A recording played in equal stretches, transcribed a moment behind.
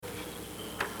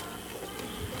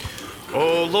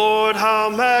O Lord, how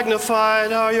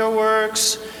magnified are your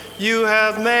works! You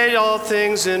have made all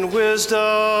things in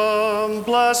wisdom.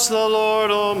 Bless the Lord,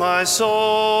 O my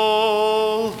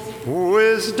soul.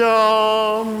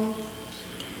 Wisdom.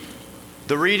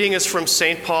 The reading is from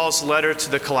St. Paul's letter to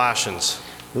the Colossians.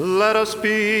 Let us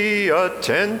be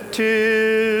attentive.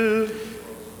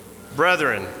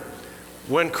 Brethren,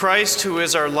 when Christ, who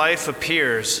is our life,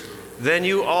 appears, then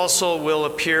you also will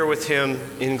appear with him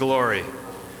in glory.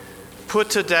 Put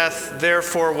to death,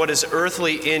 therefore, what is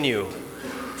earthly in you: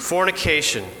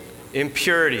 fornication,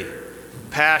 impurity,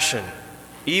 passion,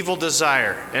 evil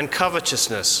desire, and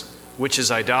covetousness, which is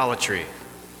idolatry.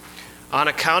 On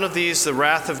account of these, the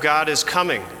wrath of God is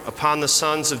coming upon the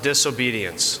sons of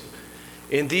disobedience.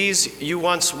 In these you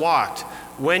once walked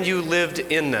when you lived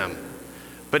in them,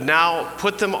 but now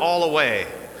put them all away: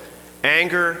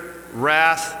 anger,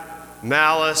 wrath,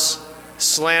 malice,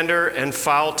 slander, and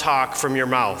foul talk from your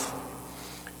mouth.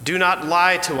 Do not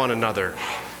lie to one another,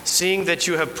 seeing that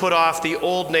you have put off the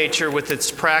old nature with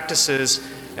its practices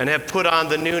and have put on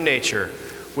the new nature,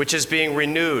 which is being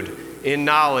renewed in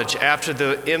knowledge after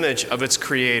the image of its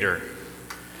creator.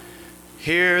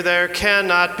 Here there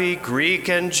cannot be Greek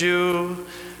and Jew,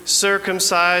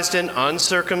 circumcised and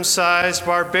uncircumcised,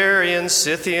 barbarian,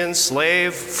 Scythian,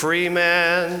 slave, free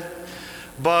man,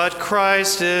 but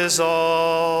Christ is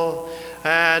all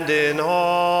and in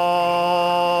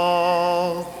all.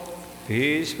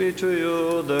 Peace be to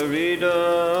you, the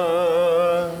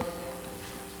reader.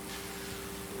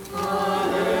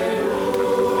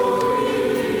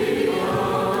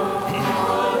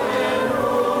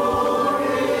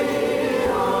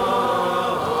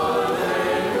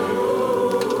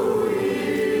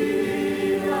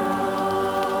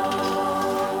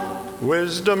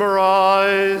 Wisdom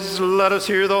arise, let us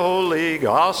hear the holy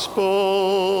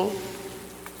gospel.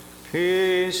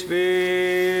 Peace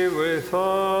be with us.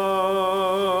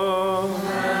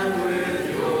 And with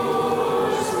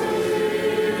your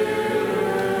spirit.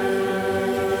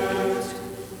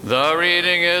 The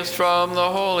reading is from the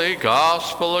Holy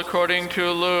Gospel according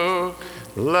to Luke.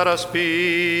 Let us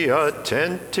be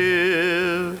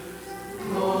attentive.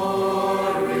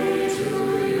 Glory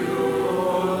to you, O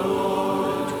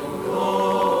Lord.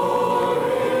 Glory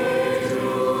to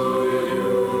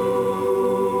you.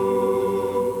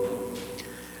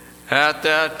 At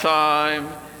that time,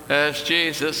 as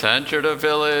Jesus entered a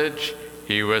village,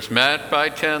 he was met by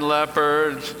 10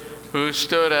 lepers who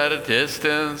stood at a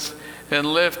distance and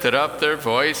lifted up their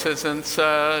voices and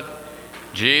said,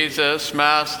 "Jesus,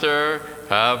 Master,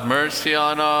 have mercy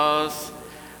on us."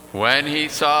 When he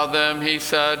saw them, he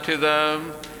said to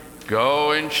them,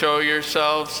 "Go and show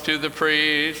yourselves to the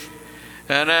priest."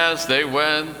 And as they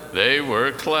went, they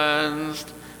were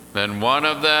cleansed. Then one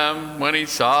of them, when he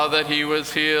saw that he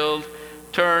was healed,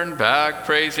 turned back,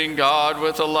 praising God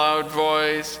with a loud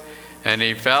voice. And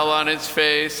he fell on his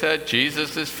face at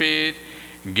Jesus' feet,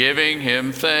 giving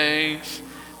him thanks.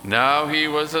 Now he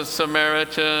was a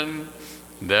Samaritan.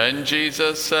 Then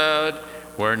Jesus said,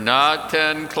 "Were not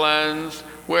 10 cleansed?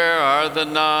 Where are the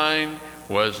 9?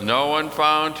 Was no one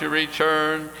found to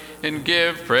return and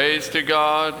give praise to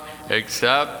God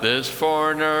except this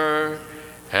foreigner?"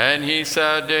 And he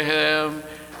said to him,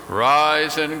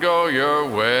 "Rise and go your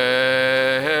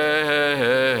way.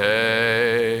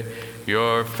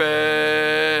 Your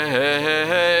faith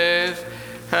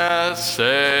has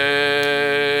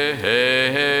saved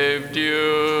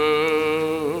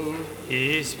you."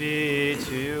 Peace be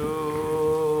to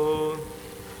you.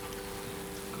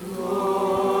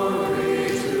 Glory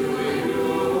to you,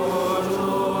 O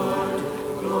Lord.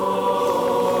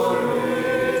 Glory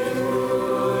to you.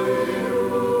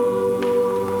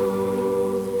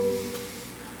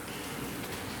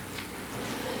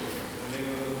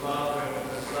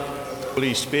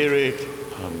 Holy Spirit.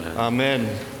 Amen. Amen.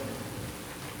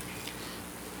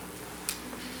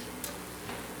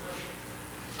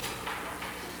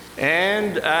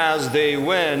 And as they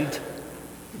went,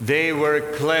 they were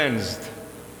cleansed.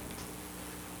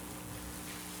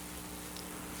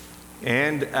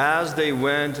 And as they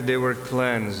went, they were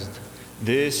cleansed.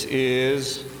 This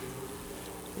is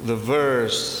the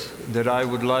verse that I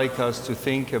would like us to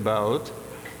think about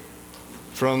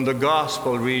from the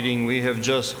gospel reading we have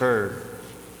just heard.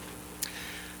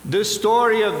 The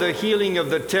story of the healing of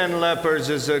the 10 lepers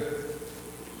is a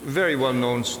very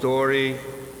well-known story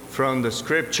from the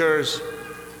scriptures,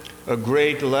 a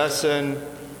great lesson.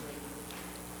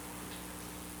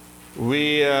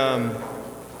 We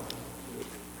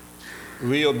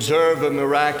observe a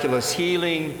miraculous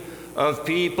healing of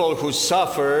people who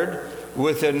suffered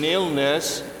with an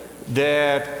illness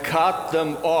that cut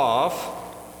them off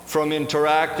from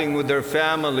interacting with their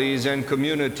families and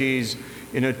communities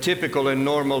in a typical and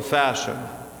normal fashion.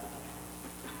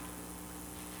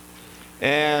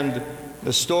 And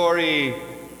the story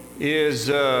is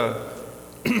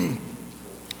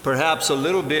perhaps a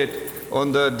little bit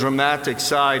on the dramatic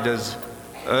side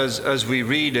as we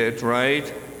read it,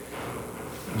 right?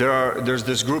 There's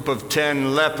this group of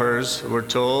 10 lepers, we're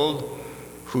told,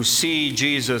 who see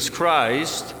Jesus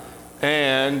Christ,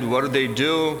 and what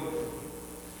do?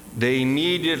 They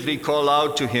immediately call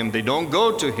out to him. They don't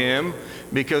go to him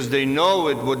because they know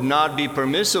it would not be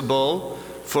permissible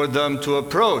for them to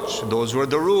approach. Those were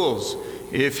the rules.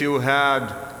 If you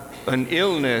had an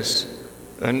illness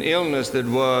that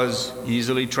was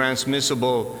easily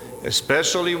transmissible,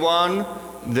 especially one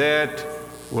that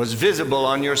was visible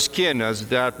on your skin, as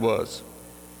that was.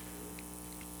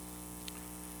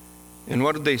 And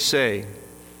what do they say?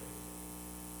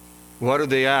 What do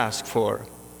they ask for?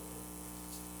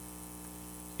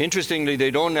 Interestingly,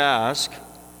 they don't ask,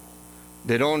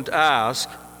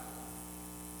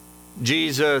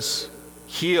 Jesus,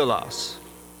 heal us.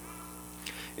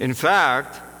 In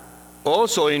fact,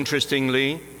 also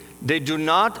interestingly, they do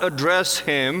not address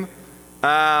him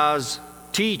as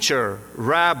teacher,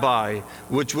 rabbi,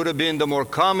 which would have been the more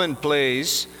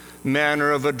commonplace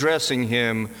manner of addressing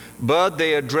him, but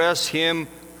they address him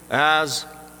as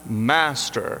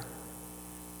master.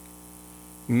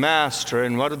 Master,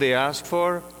 and what do they ask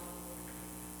for?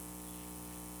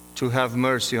 To have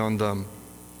mercy on them.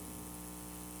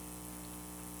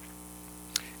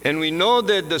 And we know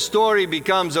that the story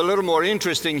becomes a little more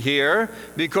interesting here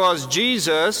because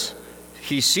Jesus,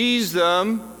 he sees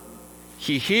them,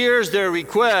 he hears their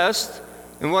request,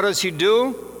 and what does he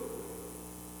do?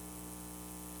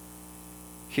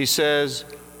 He says,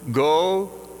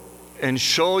 "Go and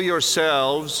show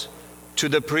yourselves to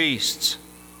the priests."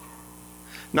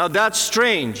 Now that's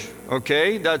strange,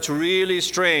 okay? That's really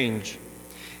strange.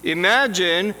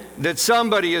 Imagine that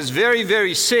somebody is very,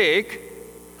 very sick,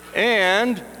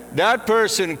 and that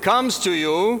person comes to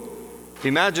you.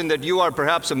 Imagine that you are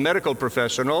perhaps a medical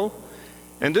professional,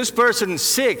 and this person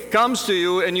sick comes to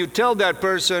you, and you tell that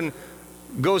person,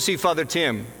 "Go see Father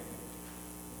Tim."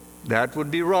 That would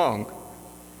be wrong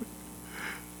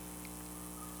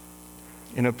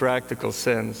in a practical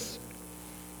sense.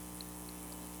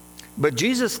 But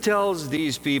Jesus tells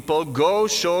these people, "Go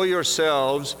show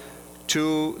yourselves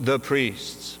to the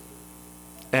priests."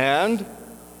 And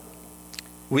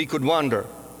we could wonder,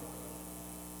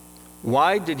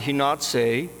 why did he not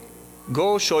say,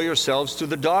 "Go show yourselves to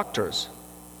the doctors"?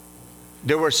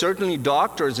 There were certainly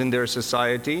doctors in their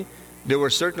society. There were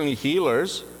certainly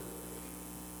healers.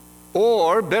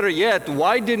 Or, better yet,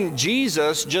 why didn't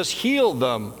Jesus just heal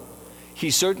them?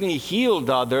 He certainly healed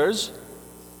others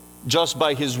just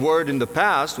by his word in the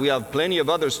past. We have plenty of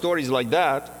other stories like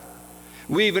that.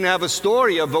 We even have a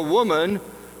story of a woman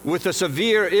with a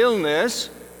severe illness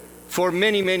for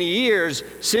many, many years,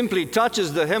 simply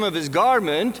touches the hem of his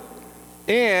garment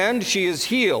and she is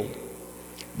healed.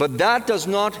 But that does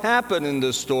not happen in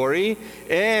this story,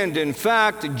 and in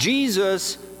fact,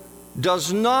 Jesus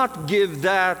does not give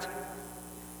that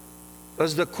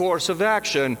as the course of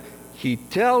action. He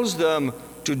tells them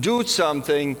to do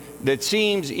something that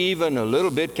seems even a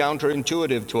little bit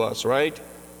counterintuitive to us, right?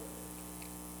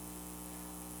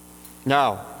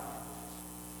 Now,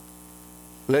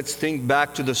 let's think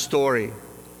back to the story.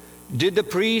 Did the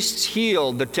priests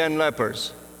heal the 10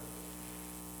 lepers?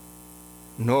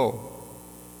 No.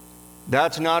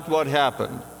 That's not what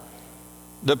happened.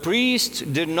 The priests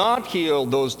did not heal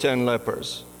those 10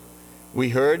 lepers. We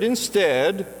heard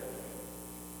instead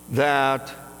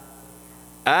that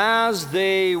as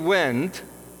they went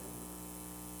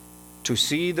to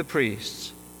see the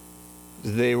priests,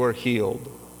 they were healed.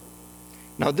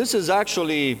 Now this is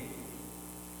actually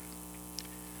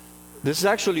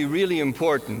really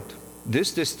important.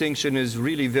 This distinction is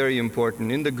really very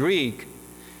important. In the Greek,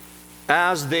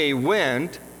 as they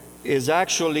went is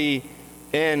actually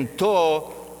en to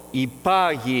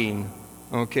ipagin,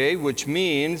 okay, which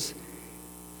means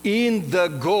in the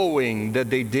going that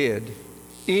they did,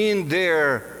 in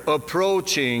their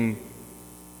approaching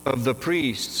of the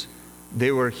priests,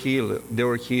 they were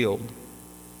healed.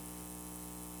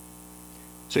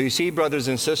 So you see, brothers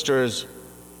and sisters,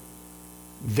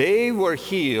 they were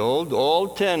healed, all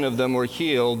 10 of them were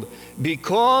healed,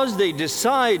 because they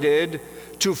decided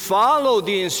to follow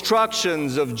the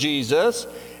instructions of Jesus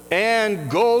and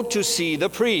go to see the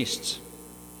priests.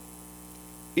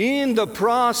 In the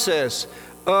process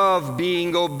of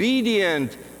being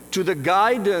obedient to the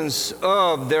guidance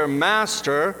of their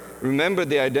master, remember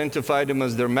they identified him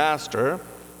as their master,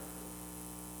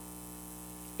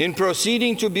 In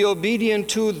proceeding to be obedient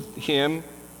to him,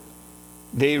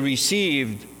 they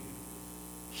received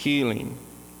healing,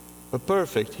 a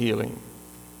perfect healing.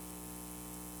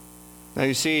 Now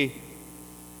you see,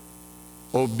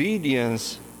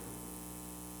 obedience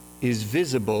is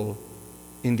visible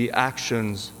in the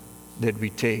actions that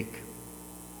we take.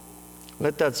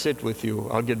 Let that sit with you.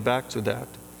 I'll get back to that.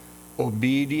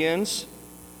 Obedience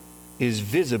is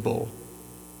visible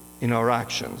in our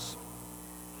actions.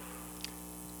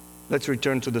 Let's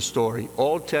return to the story.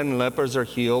 All 10 lepers are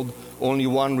healed. Only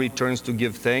one returns to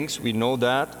give thanks. We know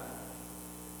that.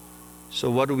 So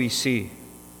what do we see?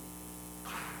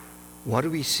 What do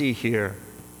we see here?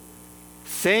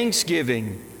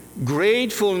 Thanksgiving,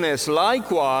 gratefulness,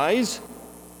 likewise,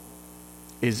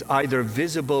 is either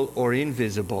visible or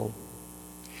invisible.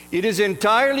 It is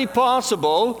entirely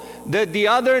possible that the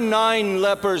other 9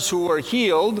 lepers who were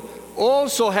healed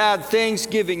also had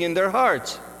thanksgiving in their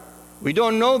hearts. We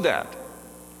don't know that.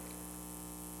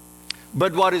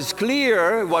 But what is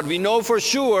clear, what we know for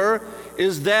sure,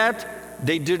 is that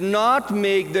they did not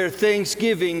make their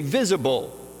thanksgiving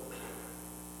visible.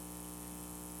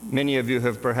 Many of you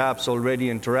have perhaps already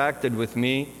interacted with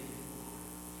me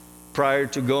prior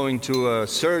to going to a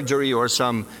surgery or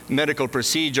some medical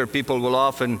procedure. People will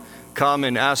often come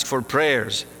and ask for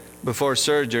prayers before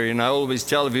surgery, and I always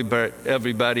tell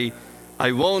everybody,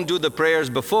 I won't do the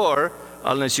prayers before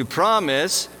unless you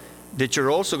promise that you're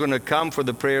also going to come for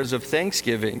the prayers of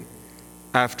thanksgiving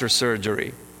after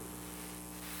surgery.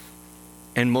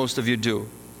 And most of you do.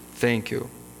 Thank you.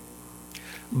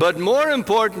 But more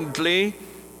importantly,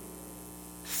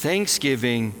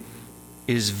 thanksgiving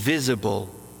is visible,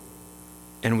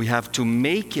 and we have to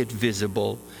make it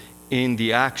visible in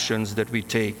the actions that we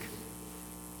take.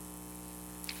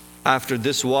 After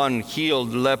this one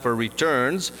healed leper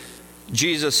returns,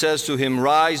 Jesus says to him,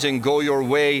 "Rise and go your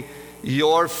way.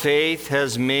 Your faith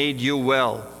has made you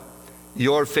well."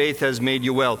 Your faith has made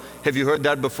you well. Have you heard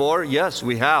that before? Yes,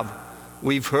 we have.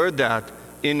 We've heard that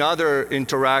in other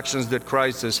interactions that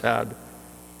Christ has had.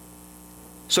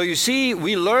 So you see,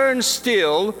 we learn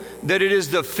still that it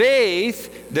is the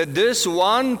faith that this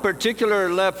one particular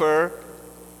leper,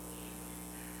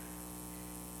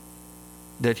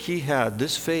 that he had,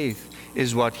 this faith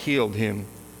is what healed him.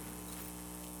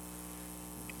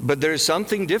 But there is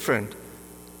something different,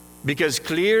 because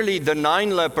clearly the 9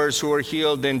 lepers who were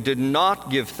healed and did not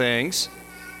give thanks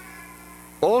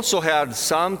also had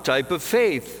some type of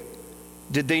faith,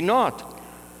 did they not?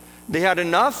 They had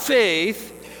enough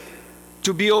faith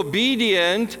to be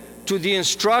obedient to the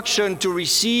instruction to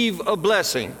receive a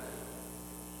blessing,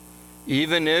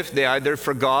 even if they either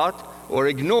forgot or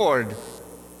ignored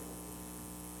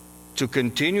to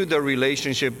continue the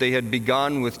relationship they had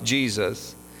begun with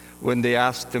Jesus when they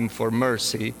asked him for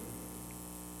mercy.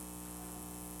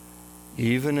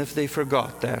 Even if they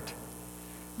forgot that,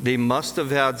 they must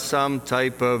have had some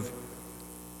type of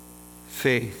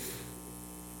faith.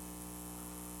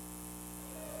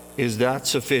 Is that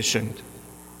sufficient?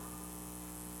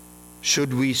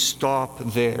 Should we stop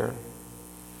there?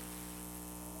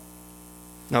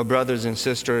 Now, brothers and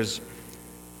sisters,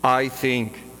 I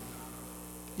think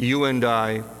you and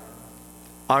I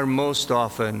are most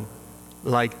often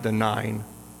like the 9.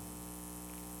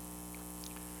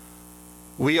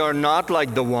 We are not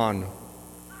like the one.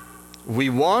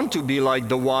 We want to be like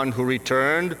the one who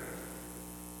returned.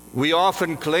 We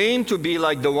often claim to be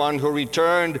like the one who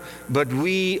returned, but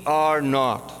we are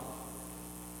not.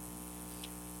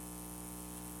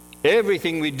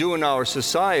 Everything we do in our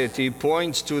society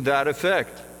points to that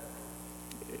effect.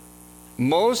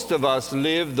 Most of us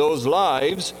live those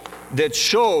lives that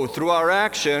show through our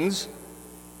actions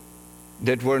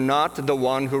that we're not the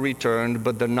one who returned,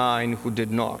 but the 9 who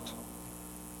did not.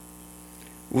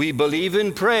 We believe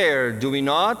in prayer, do we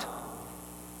not?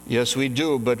 Yes, we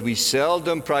do, but we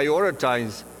seldom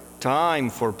prioritize time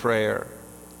for prayer.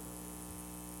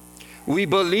 We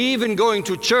believe in going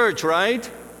to church, right?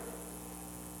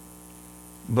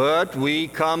 But we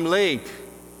come late,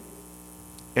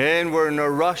 and we're in a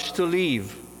rush to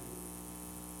leave.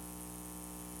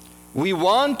 We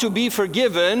want to be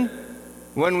forgiven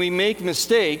when we make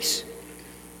mistakes,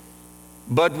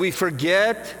 but we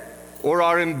forget or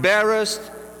are embarrassed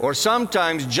or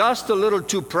sometimes just a little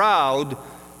too proud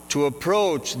to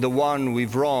approach the one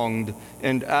we've wronged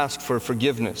and ask for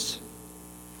forgiveness.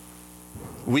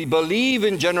 We believe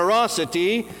in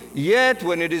generosity, yet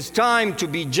when it is time to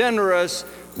be generous,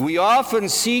 we often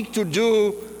seek to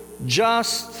do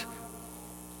just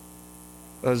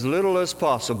as little as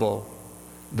possible,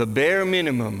 the bare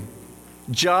minimum,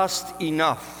 just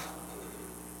enough.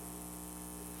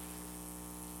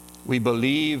 We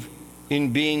believe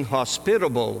in being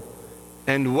hospitable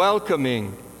and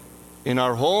welcoming in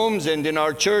our homes and in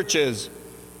our churches,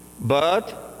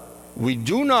 but we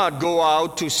do not go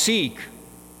out to seek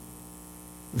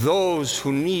those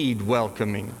who need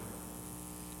welcoming.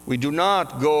 We do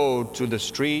not go to the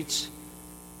streets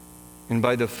and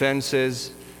by the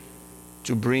fences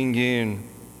to bring in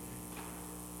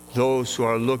those who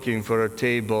are looking for a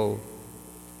table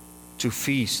to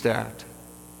feast at.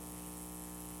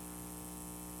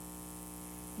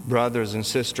 Brothers and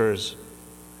sisters,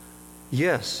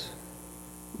 yes,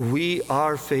 we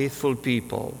are faithful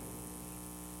people.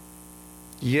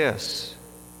 Yes,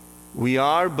 we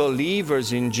are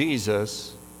believers in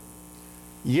Jesus.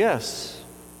 Yes,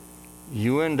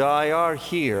 you and I are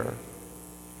here.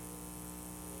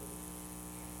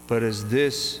 But is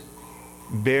this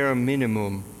bare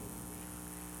minimum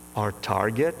our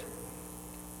target?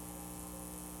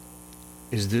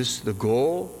 Is this the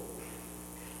goal?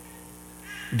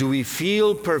 Do we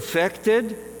feel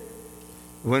perfected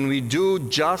when we do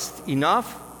just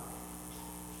enough?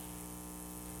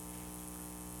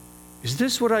 Is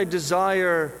this what I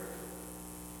desire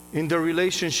in the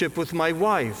relationship with my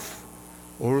wife,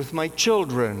 or with my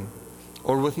children,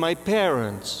 or with my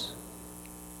parents?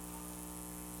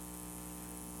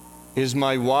 Is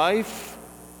my wife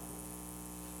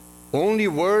only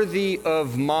worthy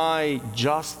of my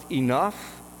just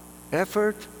enough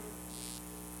effort?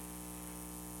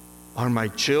 Are my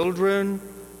children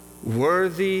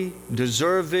worthy,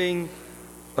 deserving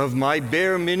of my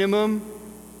bare minimum?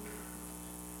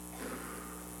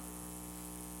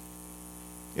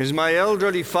 Is my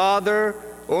elderly father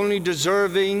only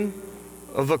deserving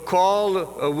of a call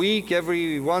a week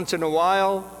every once in a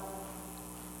while?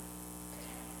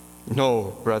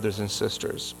 No, brothers and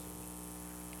sisters.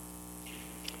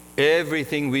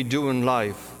 Everything we do in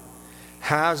life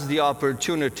has the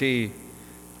opportunity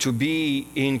to be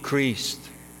increased.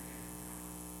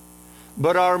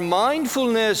 But our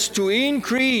mindfulness to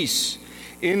increase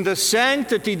in the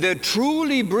sanctity that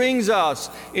truly brings us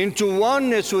into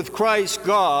oneness with Christ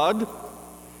God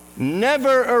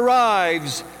never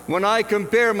arrives when I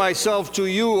compare myself to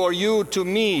you, or you to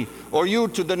me, or you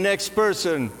to the next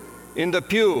person in the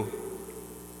pew.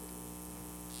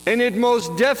 And it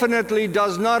most definitely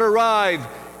does not arrive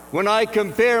when I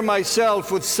compare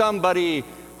myself with somebody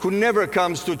who never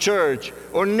comes to church,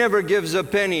 or never gives a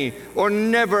penny, or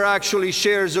never actually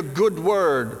shares a good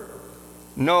word.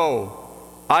 No,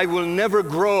 I will never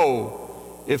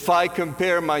grow if I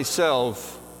compare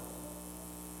myself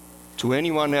to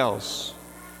anyone else.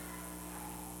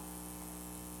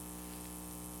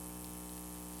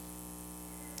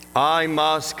 I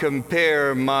must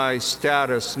compare my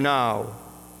status now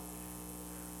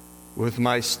with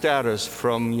my status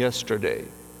from yesterday.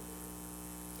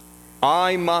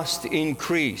 I must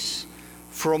increase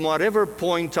from whatever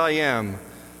point I am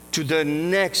to the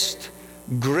next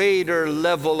greater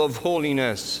level of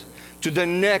holiness, to the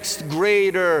next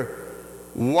greater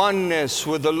oneness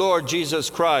with the Lord Jesus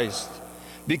Christ.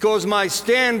 Because my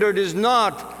standard is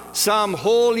not some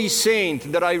holy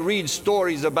saint that I read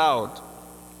stories about.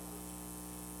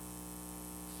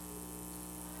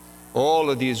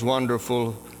 All of these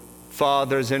wonderful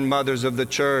fathers and mothers of the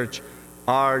church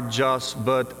are just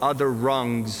but other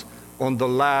rungs on the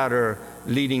ladder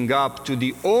leading up to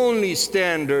the only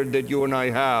standard that you and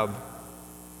I have.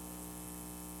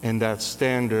 And that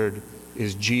standard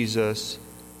is Jesus,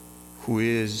 who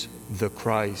is the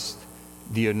Christ,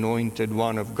 the anointed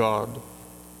one of God.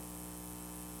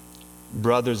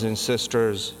 Brothers and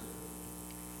sisters,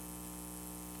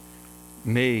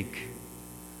 make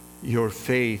your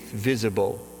faith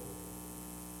visible.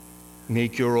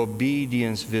 Make your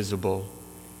obedience visible.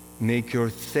 Make your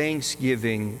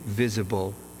thanksgiving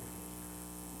visible.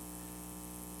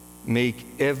 Make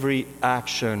every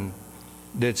action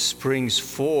that springs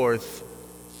forth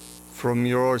from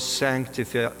your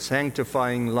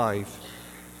sanctifying life,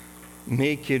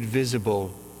 make it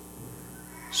visible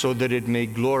so that it may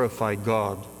glorify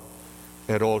God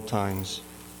at all times.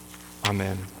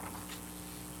 Amen.